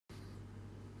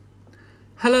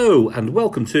Hello and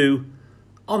welcome to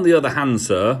On the Other Hand,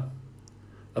 Sir,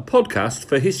 a podcast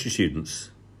for history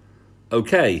students.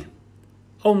 Okay,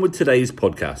 on with today's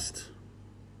podcast.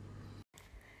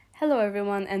 Hello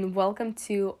everyone and welcome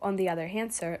to On the Other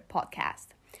Hand, Sir podcast.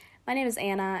 My name is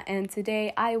Anna and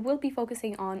today I will be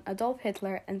focusing on Adolf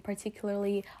Hitler and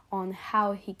particularly on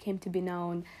how he came to be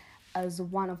known as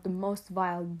one of the most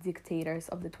vile dictators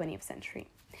of the 20th century.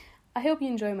 I hope you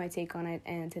enjoy my take on it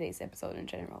and today's episode in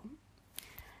general.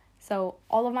 So,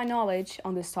 all of my knowledge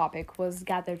on this topic was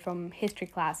gathered from history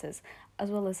classes, as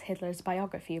well as Hitler's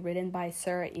biography written by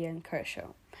Sir Ian Kershaw,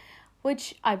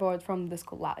 which I borrowed from the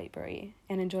school library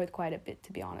and enjoyed quite a bit,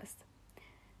 to be honest.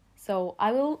 So,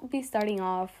 I will be starting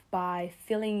off by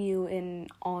filling you in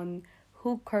on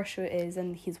who Kershaw is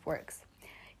and his works.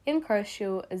 Ian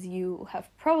Kershaw, as you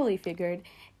have probably figured,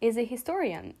 is a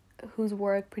historian whose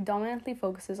work predominantly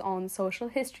focuses on social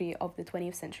history of the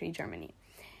 20th century Germany.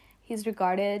 He's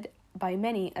regarded by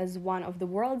many as one of the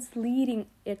world's leading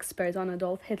experts on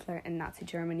Adolf Hitler and Nazi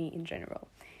Germany in general.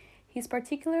 He's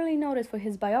particularly noted for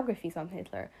his biographies on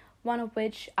Hitler, one of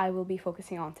which I will be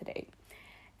focusing on today.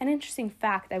 An interesting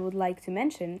fact I would like to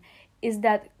mention is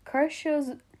that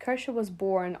Kershaw was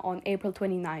born on April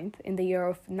 29th in the year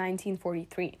of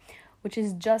 1943, which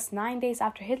is just 9 days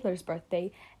after Hitler's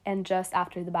birthday and just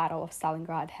after the Battle of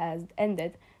Stalingrad has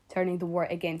ended, turning the war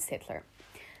against Hitler.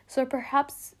 So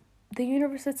perhaps the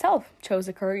universe itself chose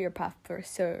a career path for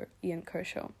Sir Ian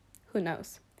Kershaw. Who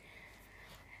knows?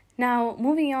 Now,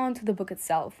 moving on to the book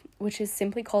itself, which is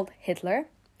simply called Hitler.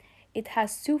 It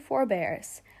has two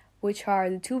forebears, which are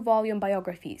the two-volume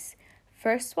biographies.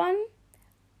 First one,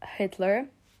 Hitler.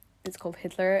 It's called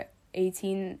Hitler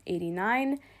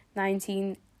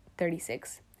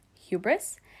 1889-1936,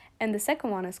 Hubris. And the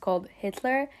second one is called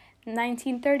Hitler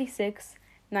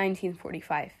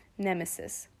 1936-1945,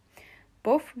 Nemesis.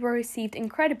 Both were received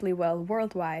incredibly well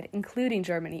worldwide, including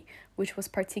Germany, which was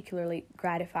particularly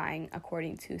gratifying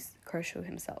according to Kershaw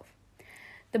himself.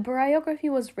 The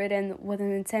biography was written with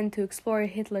an intent to explore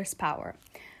Hitler's power.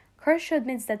 Kershaw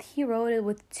admits that he wrote it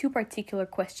with two particular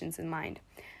questions in mind.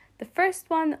 The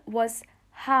first one was,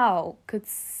 how could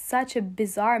such a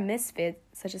bizarre misfit,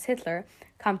 such as Hitler,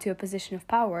 come to a position of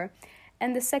power?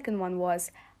 And the second one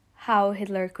was, how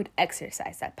Hitler could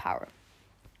exercise that power.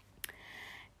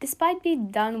 Despite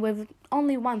being done with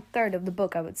only 1/3 of the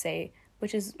book, I would say,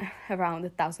 which is around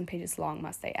 1,000 pages long,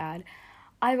 must I add,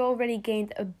 I've already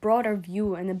gained a broader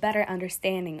view and a better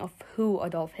understanding of who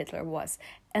Adolf Hitler was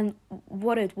and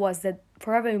what it was that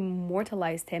forever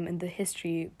immortalized him in the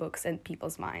history books and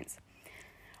people's minds.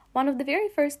 One of the very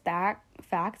first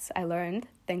facts I learned,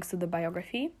 thanks to the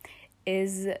biography,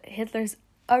 is Hitler's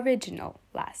original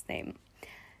last name.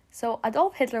 So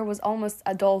Adolf Hitler was almost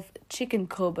Adolf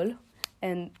Schickenkobel,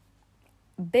 and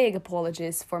big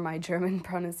apologies for my German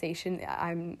pronunciation.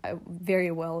 I'm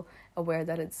very well aware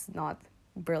that it's not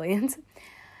brilliant.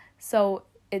 So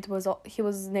he was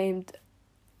almost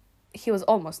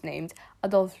named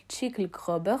Adolf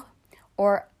Schickenkobel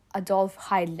or Adolf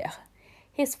Heidler.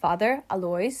 His father,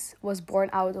 Alois, was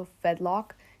born out of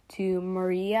wedlock to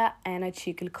Maria Anna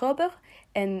Schickenkobel,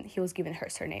 and he was given her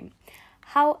surname.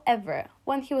 However,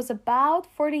 when he was about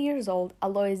 40 years old,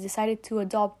 Alois decided to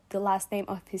adopt the last name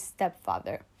of his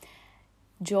stepfather,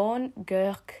 John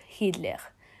Georg Hitler,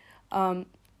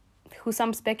 who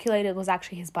some speculated was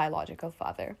actually his biological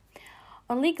father.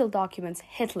 On legal documents,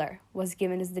 Hitler was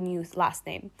given as the new last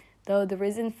name, though the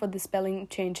reason for the spelling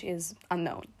change is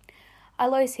unknown.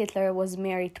 Alois Hitler was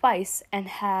married twice and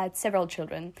had several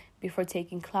children before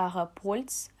taking Clara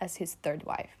Polz as his third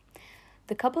wife.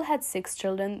 The couple had 6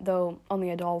 children, though only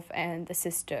Adolf and his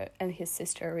sister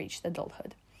reached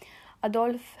adulthood.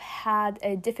 Adolf had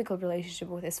a difficult relationship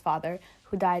with his father,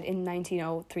 who died in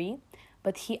 1903,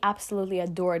 but he absolutely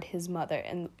adored his mother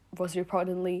and was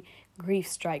reportedly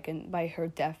grief-stricken by her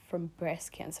death from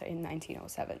breast cancer in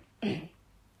 1907.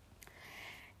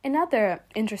 Another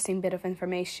interesting bit of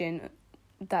information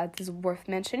that is worth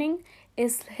mentioning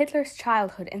is Hitler's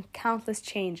childhood and countless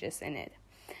changes in it.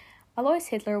 Alois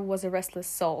Hitler was a restless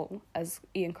soul, as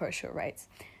Ian Kershaw writes,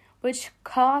 which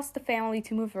caused the family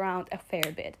to move around a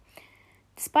fair bit.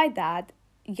 Despite that,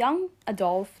 young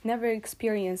Adolf never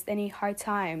experienced any hard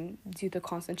time due to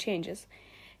constant changes.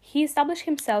 He established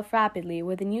himself rapidly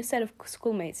with a new set of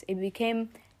schoolmates and became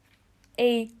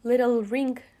a little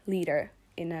ring leader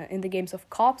in the games of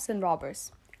cops and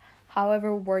robbers.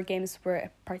 However, war games were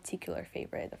a particular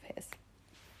favorite of his.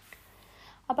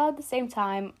 About the same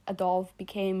time, Adolf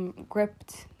became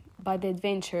gripped by the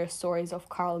adventure stories of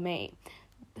Karl May,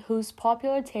 whose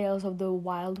popular tales of the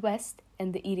Wild West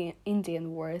and the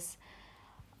Indian Wars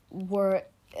were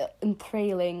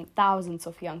entrailing thousands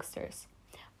of youngsters.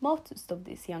 Most of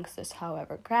these youngsters,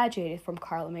 however, graduated from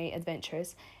Karl May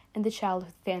adventures and the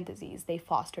childhood fantasies they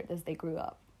fostered as they grew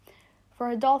up. For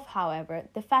Adolf, however,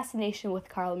 the fascination with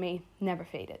Karl May never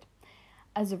faded.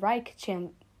 As a Reich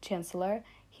Chancellor,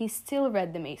 he still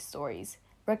read the May stories,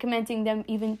 recommending them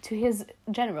even to his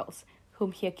generals,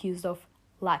 whom he accused of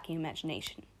lacking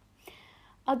imagination.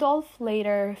 Adolf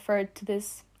later referred to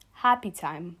this happy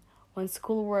time when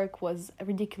schoolwork was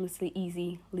ridiculously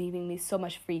easy, leaving me so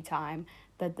much free time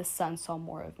that the sun saw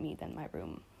more of me than my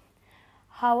room.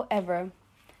 However,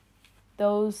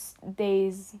 those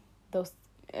days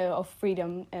of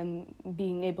freedom and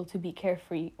being able to be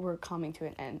carefree were coming to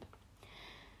an end.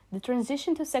 The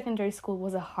transition to secondary school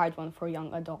was a hard one for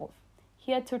young Adolf.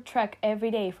 He had to trek every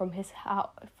day from his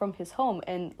home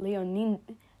in Leoniding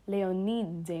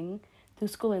to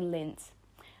school in Linz,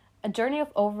 a journey of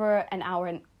over an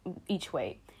hour each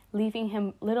way, leaving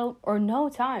him little or no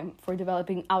time for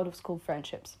developing out-of-school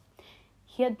friendships.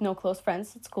 He had no close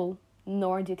friends at school,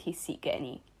 nor did he seek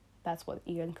any. That's what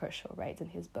Ian Kershaw writes in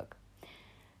his book.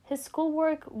 His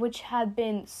schoolwork, which had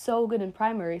been so good in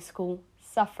primary school,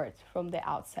 suffered from the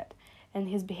outset, and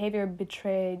his behavior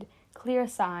betrayed clear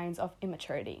signs of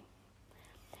immaturity.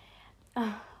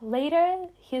 Later,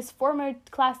 his former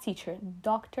class teacher,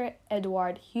 Dr.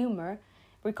 Eduard Humer,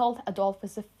 recalled Adolf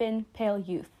as a thin, pale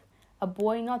youth, a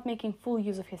boy not making full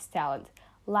use of his talent,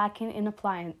 lacking in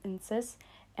appliances,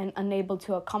 and unable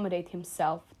to accommodate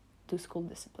himself to school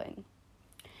discipline.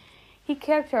 He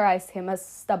characterized him as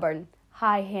stubborn,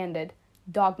 high-handed,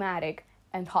 dogmatic,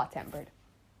 and hot-tempered.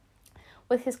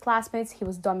 With his classmates, he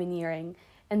was domineering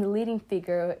and the leading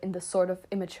figure in the sort of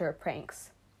immature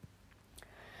pranks.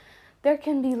 There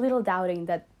can be little doubting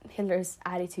that Hitler's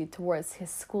attitude towards his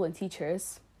school and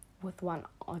teachers, with one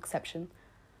exception,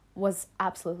 was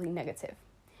absolutely negative.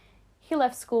 He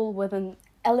left school with an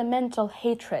elemental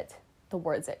hatred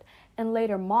towards it, and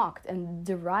later mocked and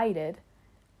derided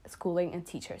schooling and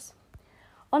teachers.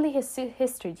 Only his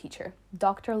history teacher,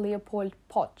 Dr. Leopold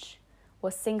Potsch,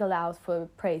 was singled out for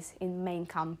praise in Mein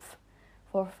Kampf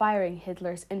for firing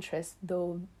Hitler's interest,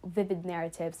 though vivid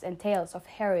narratives and tales of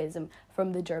heroism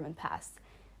from the German past,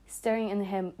 stirring in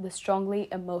him the strongly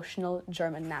emotional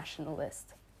German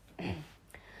nationalist.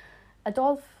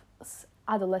 Adolf's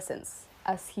adolescence,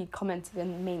 as he commented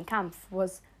in Mein Kampf,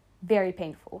 was very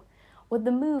painful. With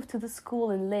the move to the school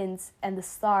in Linz and the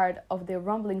start of the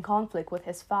rumbling conflict with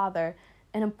his father,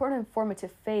 an important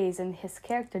formative phase in his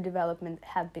character development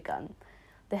had begun.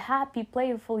 The happy,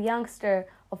 playful youngster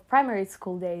of primary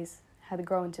school days had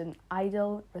grown to an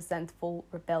idle, resentful,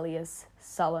 rebellious,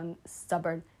 sullen,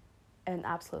 stubborn, and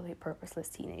absolutely purposeless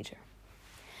teenager.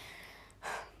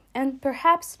 And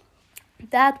perhaps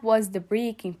that was the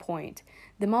breaking point,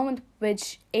 the moment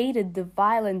which aided the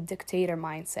violent dictator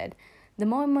mindset, the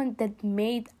moment that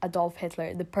made Adolf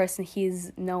Hitler the person he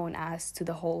is known as to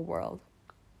the whole world.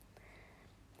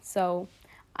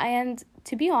 And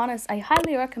to be honest, I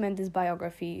highly recommend this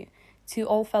biography to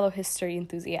all fellow history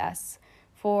enthusiasts,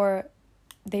 for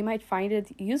they might find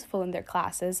it useful in their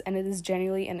classes, and it is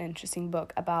genuinely an interesting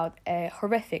book about a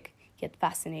horrific yet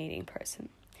fascinating person.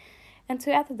 And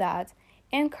to add to that,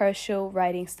 Anne Kershaw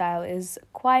writing style is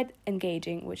quite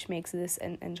engaging, which makes this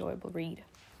an enjoyable read.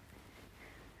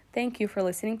 Thank you for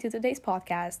listening to today's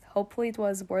podcast. Hopefully it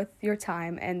was worth your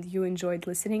time and you enjoyed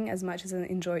listening as much as I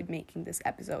enjoyed making this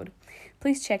episode.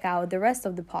 Please check out the rest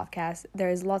of the podcast. There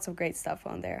is lots of great stuff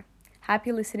on there.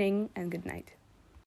 Happy listening and good night.